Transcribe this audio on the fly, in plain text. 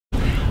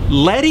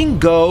letting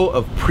go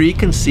of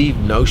preconceived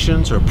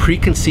notions or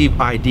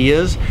preconceived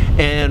ideas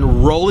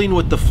and rolling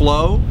with the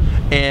flow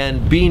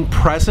and being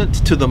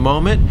present to the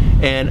moment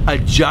and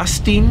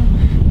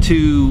adjusting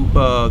to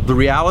the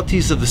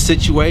realities of the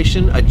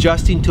situation,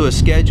 adjusting to a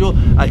schedule,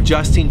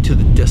 adjusting to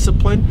the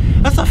discipline.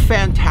 That's a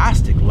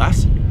fantastic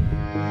lesson.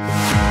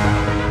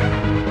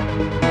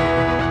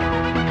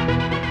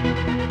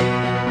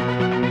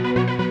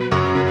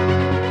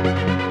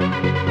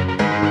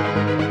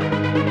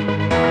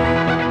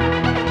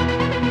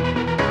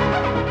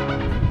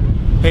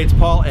 Hey, it's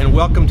Paul, and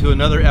welcome to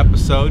another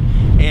episode.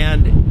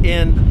 And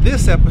in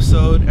this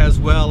episode, as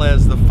well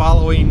as the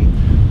following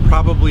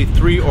probably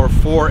 3 or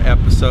 4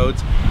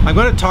 episodes, I'm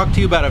going to talk to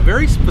you about a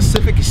very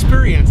specific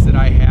experience that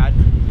I had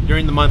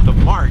during the month of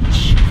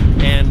March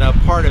and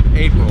part of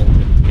April.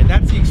 And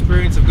that's the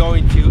experience of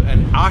going to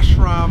an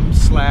ashram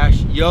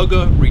 /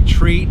 yoga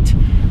retreat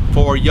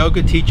for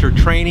yoga teacher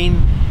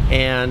training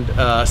and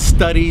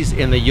studies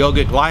in the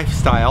yogic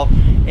lifestyle.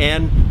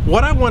 And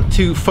what I want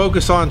to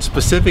focus on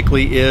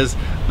specifically is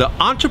the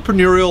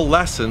entrepreneurial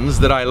lessons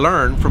that I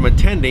learned from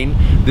attending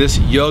this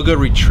yoga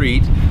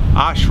retreat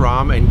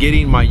ashram and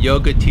getting my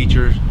yoga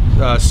teacher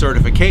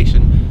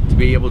certification to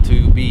be able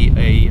to be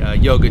a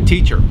yoga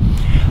teacher.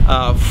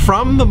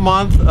 From the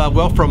month,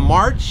 from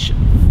March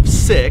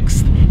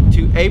 6th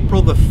to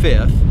April the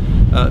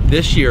 5th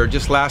this year,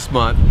 just last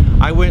month,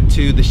 I went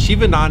to the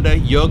Shivananda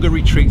Yoga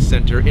Retreat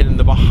Center in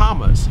the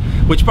Bahamas,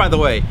 which, by the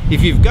way,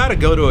 if you've got to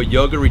go to a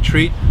yoga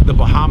retreat, the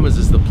Bahamas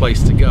is the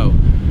place to go.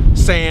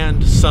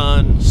 Sand,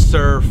 sun,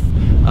 surf,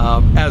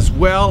 as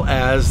well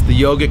as the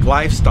yogic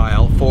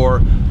lifestyle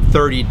for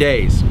 30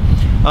 days.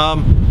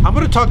 I'm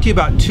going to talk to you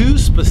about 2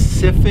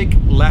 specific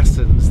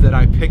lessons that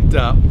I picked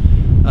up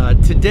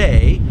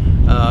today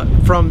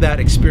from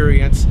that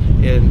experience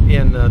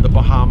in the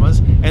Bahamas,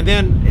 and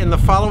then in the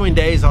following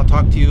days I'll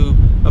talk to you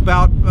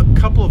about a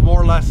couple of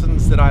more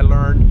lessons that I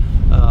learned.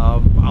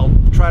 I'll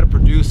try to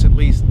produce at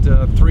least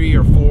 3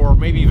 or 4,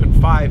 maybe even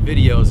 5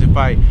 videos if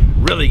I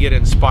really get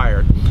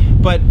inspired.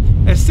 But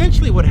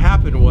essentially what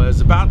happened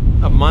was, about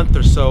a month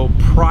or so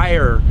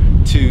prior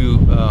to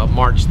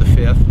March the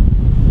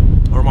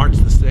 5th or March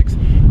the 6th,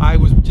 I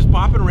was just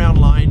bopping around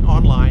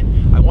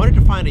online. I wanted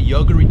to find a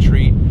yoga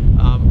retreat.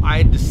 I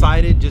had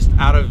decided just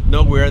out of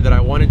nowhere that I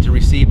wanted to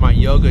receive my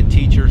yoga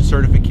teacher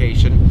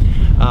certification,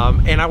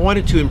 and I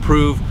wanted to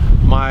improve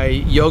my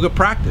yoga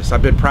practice.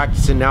 I've been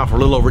practicing now for a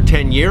little over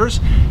 10 years,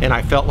 and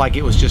I felt like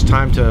it was just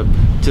time to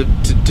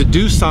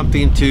do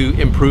something to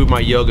improve my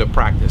yoga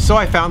practice. So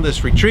I found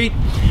this retreat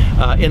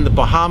in the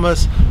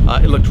Bahamas.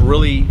 It looked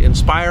really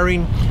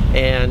inspiring,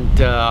 and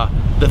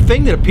the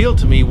thing that appealed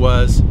to me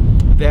was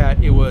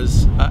that it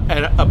was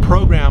a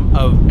program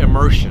of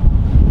immersion.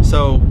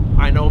 So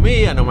I know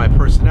me, I know my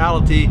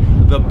personality.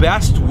 The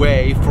best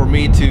way for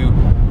me to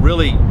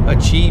really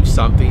achieve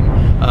something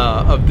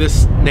of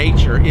this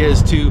nature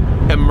is to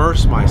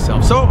immerse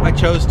myself. So I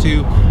chose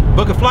to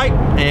book a flight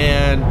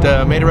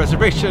and made a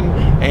reservation,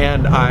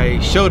 and I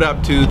showed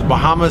up to the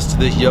Bahamas to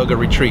this yoga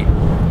retreat.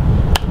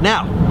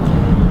 Now,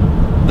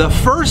 the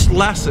first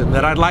lesson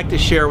that I'd like to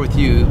share with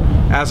you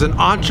as an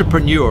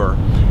entrepreneur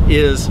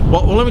is,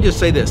 well, let me just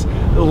say this.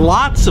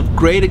 Lots of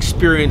great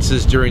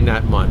experiences during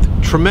that month,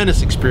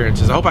 tremendous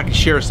experiences. I hope I can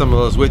share some of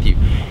those with you.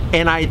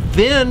 And I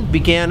then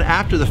began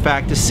after the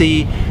fact to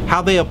see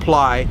how they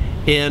apply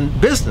in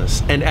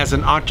business and as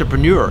an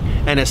entrepreneur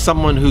and as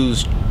someone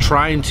who's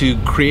trying to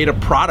create a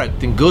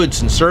product and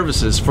goods and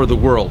services for the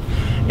world.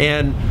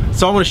 And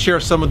so I want to share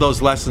some of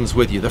those lessons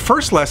with you. The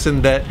first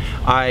lesson that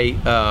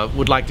I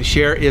would like to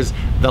share is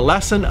the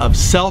lesson of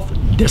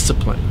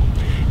self-discipline.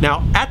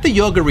 Now, at the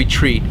yoga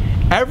retreat,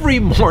 every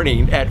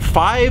morning at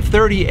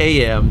 5:30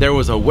 a.m. there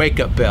was a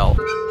wake-up bell.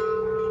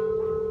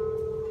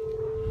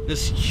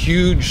 This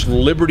huge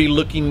Liberty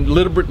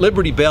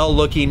Bell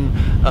looking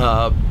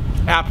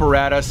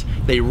apparatus.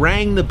 They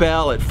rang the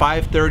bell at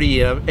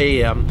 5:30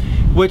 a.m.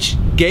 which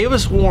gave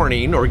us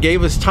warning, or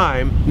gave us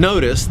time,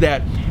 notice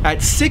that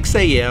at 6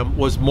 a.m.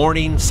 was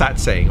morning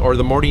satsang, or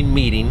the morning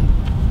meeting,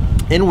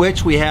 in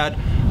which we had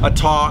a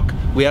talk.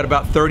 We had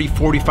about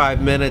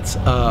 30-45 minutes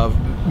of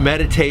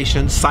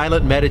meditation,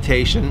 silent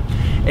meditation,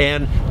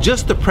 and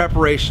just the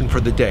preparation for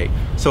the day.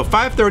 So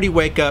 5:30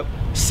 wake up,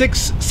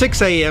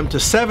 6 a.m. to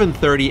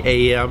 7:30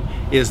 a.m.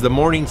 is the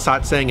morning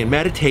satsang and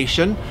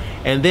meditation,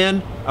 and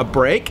then a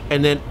break,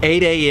 and then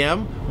 8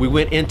 a.m. we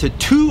went into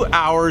 2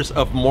 hours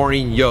of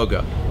morning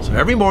yoga. So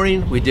every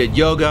morning we did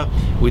yoga,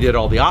 we did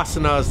all the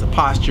asanas, the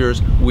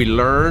postures, we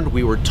learned,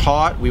 we were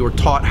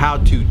taught how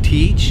to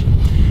teach.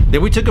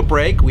 Then we took a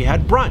break, we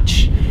had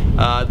brunch.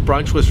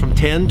 Brunch was from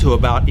 10 to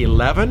about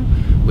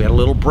 11. We had a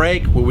little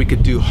break where we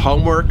could do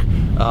homework,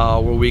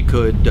 where we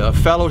could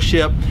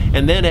fellowship,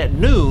 and then at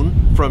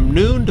noon, from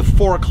noon to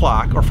 4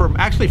 o'clock, or from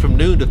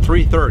noon to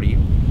 3:30,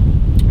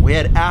 we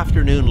had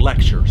afternoon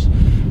lectures.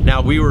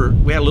 Now we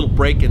had a little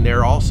break in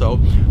there also,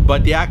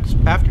 but the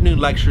afternoon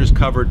lectures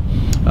covered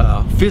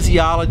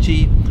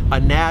physiology,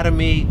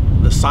 anatomy,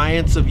 the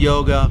science of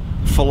yoga,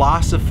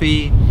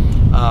 philosophy,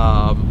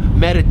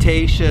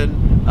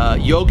 meditation,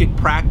 yogic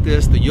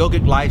practice, the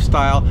yogic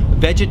lifestyle,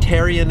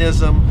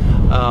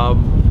 vegetarianism,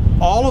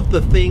 all of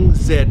the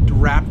things that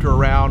wrapped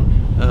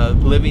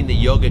around living the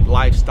yogic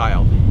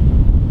lifestyle.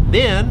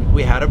 Then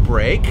we had a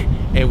break,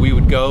 and we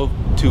would go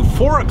to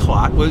 4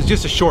 o'clock. Well, it was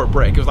just a short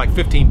break. It was like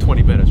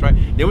 15-20 minutes, right?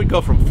 Then we'd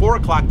go from 4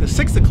 o'clock to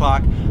 6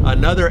 o'clock,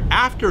 another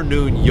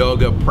afternoon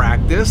yoga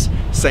practice.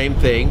 Same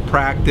thing,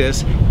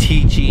 practice,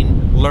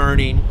 teaching,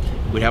 learning.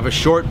 We'd have a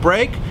short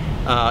break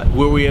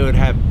where we would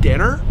have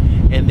dinner,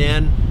 and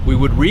then we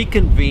would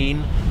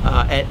reconvene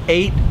at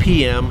 8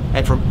 p.m.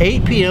 and from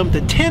 8 p.m.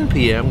 to 10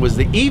 p.m. was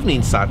the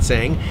evening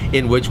satsang,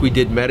 in which we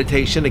did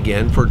meditation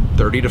again for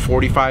 30 to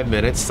 45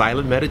 minutes,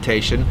 silent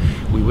meditation.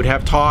 We would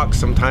have talks.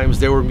 Sometimes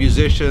there were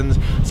musicians,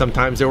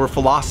 sometimes there were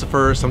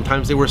philosophers,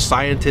 sometimes there were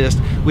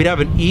scientists. We'd have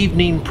an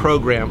evening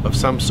program of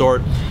some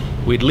sort.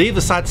 We'd leave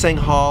the satsang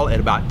hall at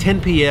about 10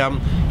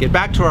 p.m., get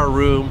back to our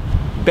room,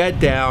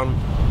 bed down,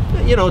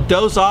 you know,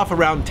 doze off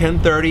around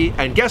 10:30,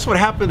 and guess what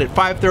happened at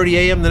 5:30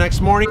 a.m. the next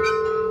morning?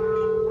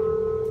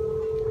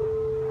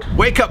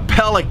 Wake up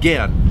bell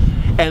again.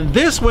 And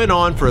this went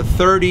on for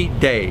 30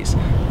 days.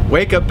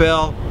 Wake up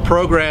bell,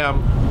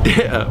 program,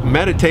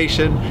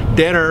 meditation,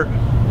 dinner,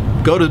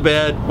 go to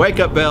bed, wake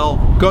up bell,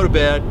 go to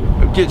bed,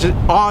 just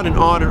on and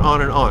on and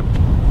on and on.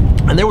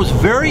 And there was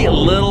very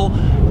little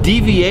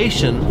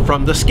deviation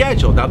from the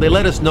schedule. Now, they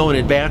let us know in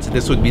advance that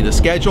this would be the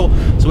schedule,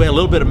 so we had a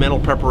little bit of mental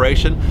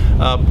preparation,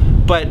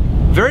 but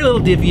very little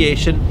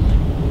deviation.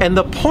 And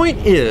the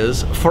point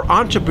is, for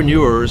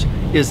entrepreneurs,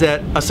 is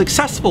that a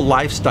successful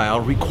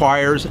lifestyle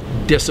requires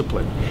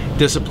discipline.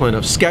 Discipline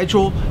of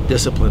schedule,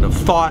 discipline of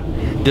thought,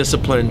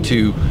 discipline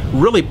to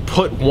really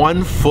put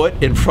one foot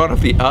in front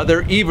of the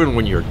other, even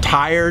when you're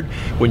tired,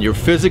 when you're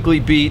physically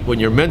beat, when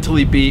you're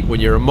mentally beat, when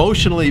you're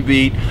emotionally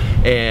beat,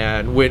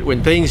 and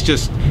when things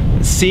just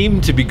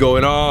seem to be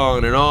going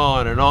on and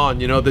on and on,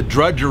 you know, the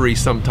drudgery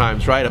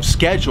sometimes, right, of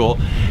schedule.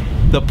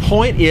 The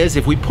point is,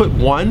 if we put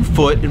one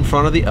foot in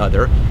front of the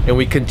other and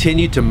we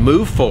continue to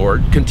move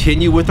forward,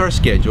 continue with our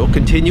schedule,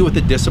 continue with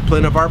the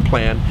discipline of our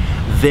plan,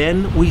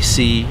 then we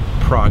see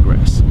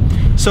progress.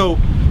 So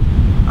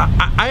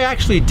I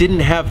actually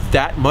didn't have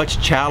that much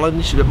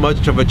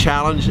of a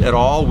challenge at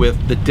all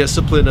with the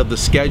discipline of the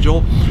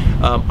schedule.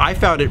 I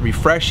found it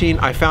refreshing.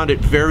 I found it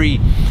very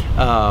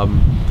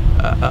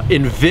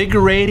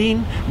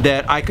invigorating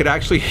that I could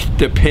actually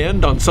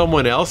depend on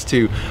someone else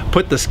to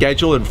put the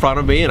schedule in front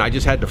of me, and I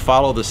just had to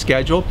follow the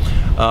schedule.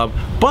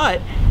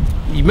 But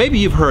maybe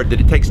you've heard that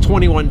it takes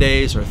 21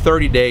 days or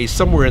 30 days,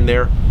 somewhere in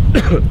there,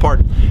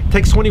 pardon, it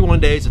takes 21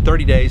 days or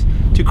 30 days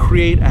to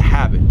create a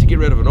habit, to get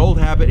rid of an old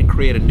habit and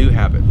create a new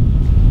habit.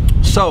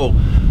 So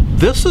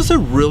this is a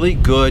really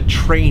good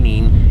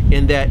training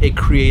in that it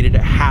created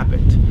a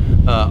habit.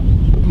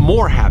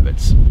 More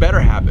habits, better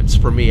habits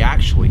for me,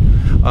 actually.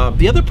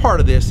 The other part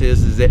of this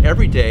is that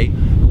every day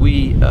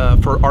we,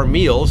 for our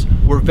meals,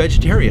 we're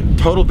vegetarian,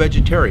 total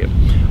vegetarian.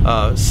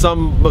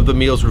 Some of the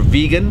meals were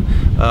vegan,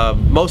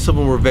 most of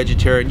them were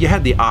vegetarian. You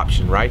had the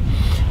option, right?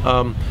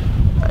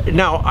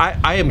 Now,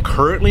 I am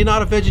currently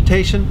not a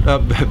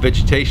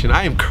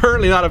I am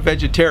currently not a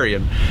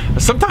vegetarian.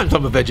 Sometimes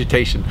I'm a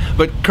vegetation,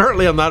 but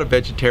currently I'm not a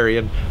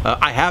vegetarian.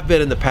 I have been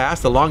in the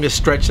past. The longest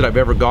stretch that I've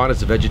ever gone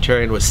as a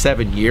vegetarian was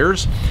 7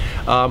 years.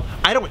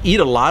 I don't eat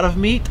a lot of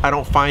meat.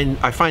 I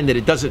find that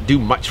it doesn't do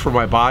much for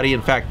my body.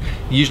 In fact,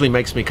 it usually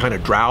makes me kind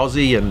of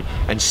drowsy and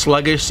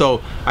sluggish, so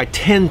I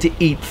tend to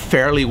eat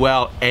fairly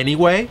well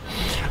anyway.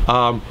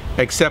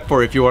 Except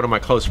for if you're one of my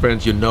close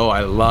friends, you know I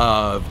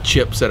love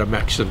chips at a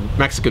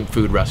Mexican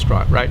food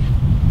restaurant, right?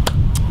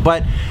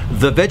 But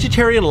the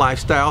vegetarian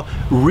lifestyle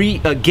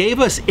gave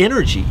us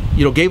energy,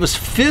 you know, gave us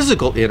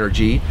physical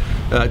energy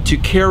to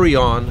carry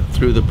on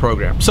through the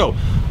program. So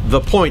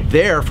the point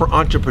there for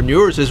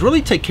entrepreneurs is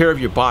really take care of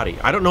your body.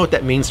 I don't know what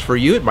that means for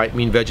you. It might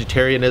mean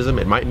vegetarianism.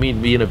 It might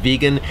mean being a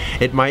vegan.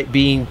 It might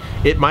mean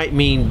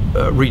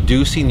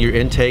reducing your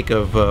intake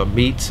of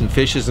meats and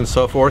fishes and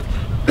so forth.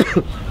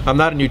 I'm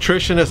not a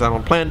nutritionist.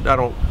 I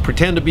don't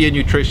pretend to be a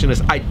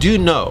nutritionist. I do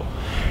know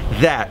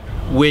that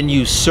when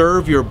you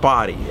serve your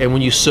body and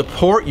when you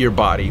support your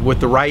body with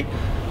the right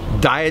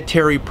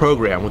dietary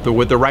program,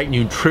 with the right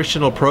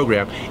nutritional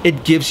program,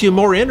 it gives you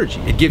more energy.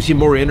 It gives you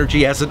more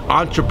energy as an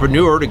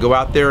entrepreneur to go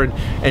out there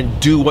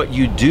and do what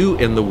you do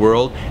in the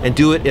world, and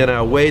do it in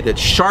a way that's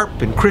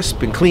sharp and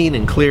crisp and clean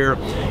and clear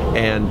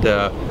and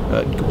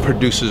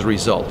produces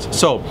results.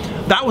 So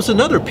that was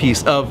another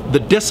piece of the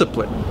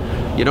discipline.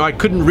 You know, I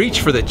couldn't reach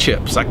for the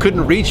chips. I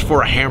couldn't reach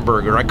for a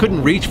hamburger. I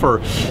couldn't reach for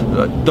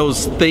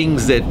those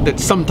things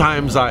that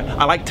sometimes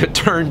I like to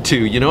turn to,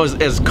 you know,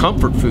 as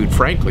comfort food,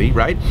 frankly,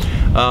 right?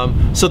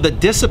 So the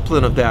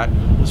discipline of that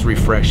was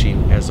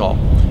refreshing as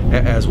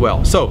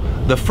well. So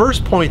the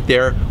first point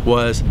there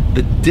was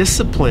the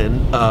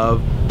discipline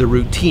of the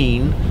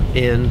routine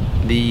in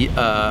the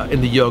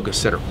yoga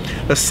center.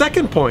 The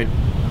second point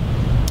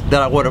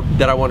that I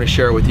want to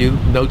share with you,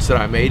 notes that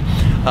I made,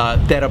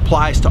 that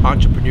applies to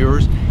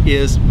entrepreneurs,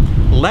 is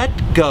let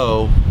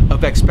go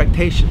of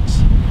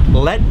expectations.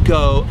 Let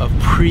go of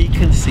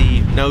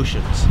preconceived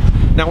notions.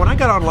 Now, when I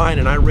got online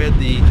and I read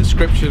the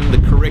description, the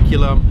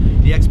curriculum,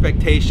 the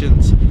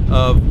expectations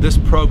of this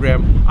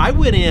program, I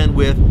went in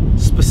with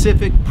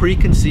specific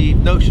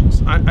preconceived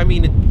notions. I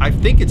mean, I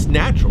think it's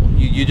natural.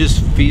 You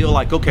just feel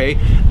like, okay,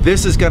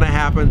 this is going to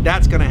happen,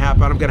 that's going to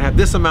happen, I'm going to have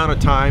this amount of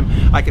time,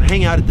 I can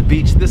hang out at the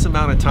beach this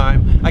amount of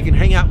time, I can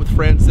hang out with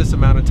friends this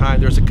amount of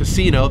time. There's a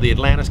casino, the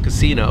Atlantis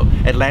Casino,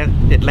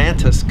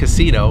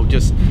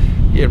 just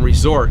in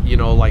resort, you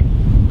know, like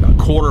a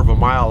quarter of a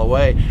mile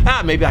away.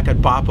 Maybe I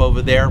could bop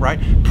over there, right?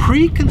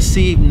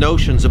 Preconceived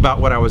notions about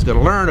what I was going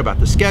to learn, about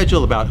the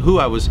schedule, about who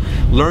I was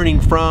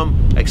learning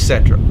from,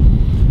 etc.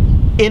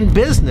 In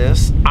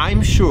business,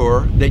 I'm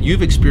sure that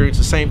you've experienced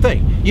the same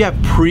thing. You have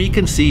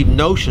preconceived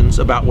notions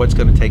about what's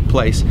going to take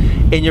place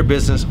in your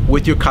business,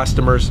 with your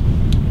customers,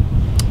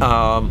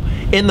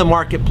 in the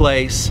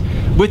marketplace,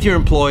 with your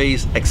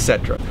employees,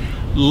 etc.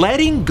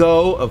 Letting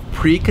go of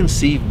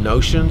preconceived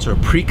notions or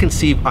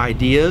preconceived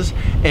ideas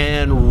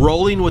and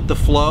rolling with the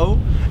flow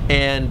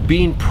and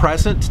being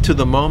present to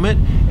the moment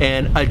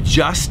and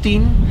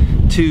adjusting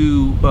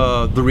to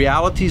the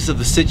realities of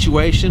the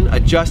situation,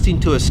 adjusting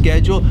to a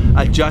schedule,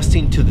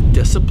 adjusting to the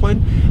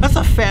discipline. That's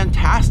a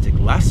fantastic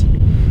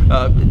lesson.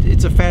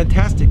 It's a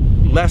fantastic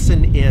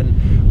lesson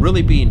in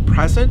really being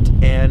present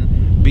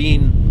and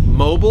being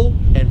mobile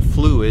and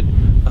fluid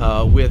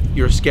with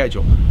your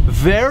schedule.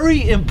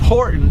 Very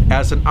important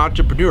as an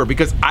entrepreneur,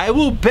 because I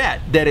will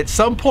bet that at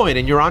some point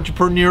in your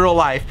entrepreneurial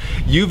life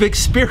you've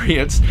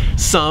experienced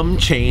some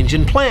change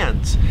in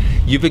plans.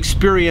 You've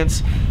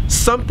experienced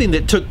something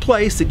that took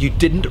place that you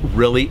didn't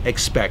really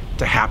expect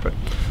to happen.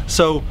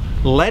 So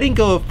letting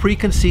go of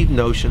preconceived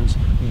notions,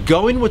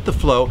 going with the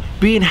flow,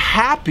 being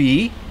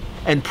happy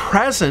and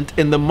present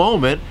in the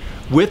moment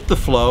with the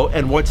flow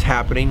and what's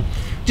happening,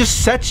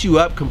 just sets you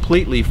up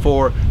completely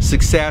for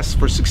success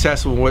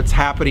with what's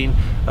happening,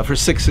 for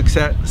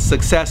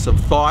success of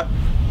thought.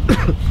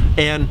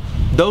 And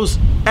those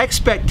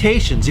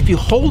expectations, if you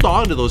hold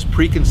on to those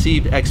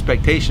preconceived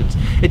expectations,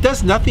 it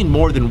does nothing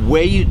more than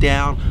weigh you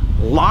down,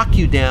 lock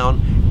you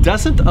down,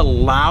 doesn't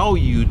allow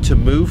you to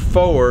move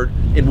forward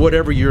in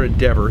whatever your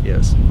endeavor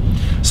is.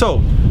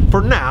 So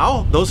for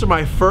now, those are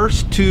my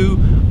first two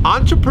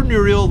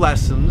entrepreneurial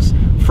lessons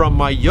from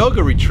my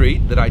yoga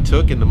retreat that I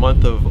took in the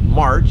month of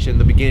March and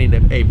the beginning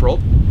of April.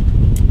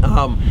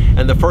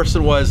 And the first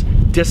one was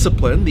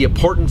discipline, the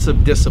importance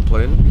of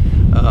discipline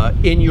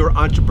in your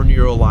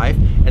entrepreneurial life.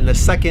 And the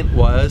second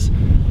was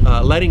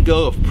letting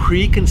go of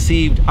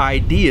preconceived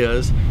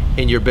ideas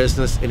in your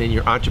business and in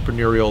your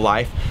entrepreneurial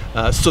life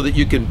so that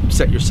you can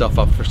set yourself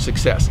up for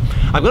success.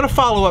 I'm going to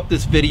follow up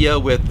this video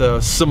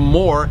with some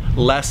more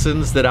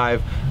lessons that I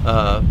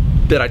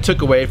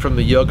took away from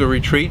the yoga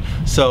retreat.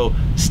 So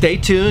stay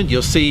tuned.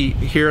 You'll see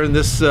here in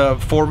this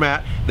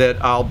format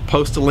that I'll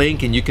post a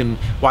link and you can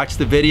watch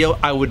the video.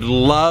 I would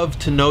love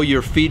to know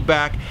your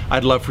feedback.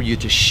 I'd love for you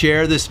to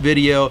share this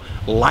video,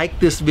 like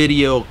this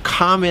video,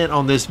 comment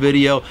on this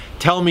video.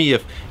 Tell me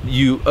if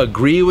you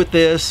agree with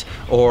this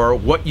or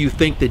what you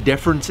think the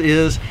difference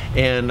is.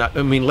 And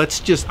I mean,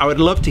 I would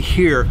love to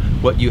hear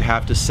what you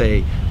have to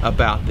say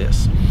about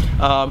this.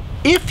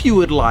 If you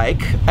would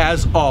like,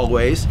 as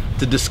always,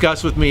 to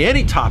discuss with me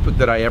any topic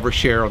that I ever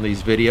share on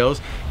these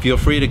videos, feel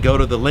free to go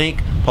to the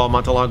link,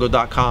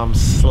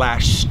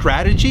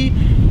 paulmontalongo.com/strategy,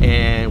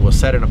 and we'll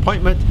set an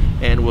appointment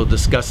and we'll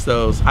discuss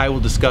those. I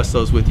will discuss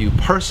those with you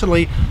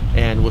personally,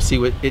 and we'll see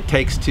what it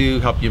takes to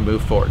help you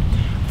move forward.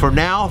 For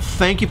now,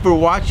 thank you for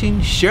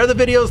watching. Share the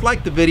videos,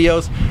 like the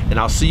videos, and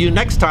I'll see you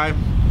next time.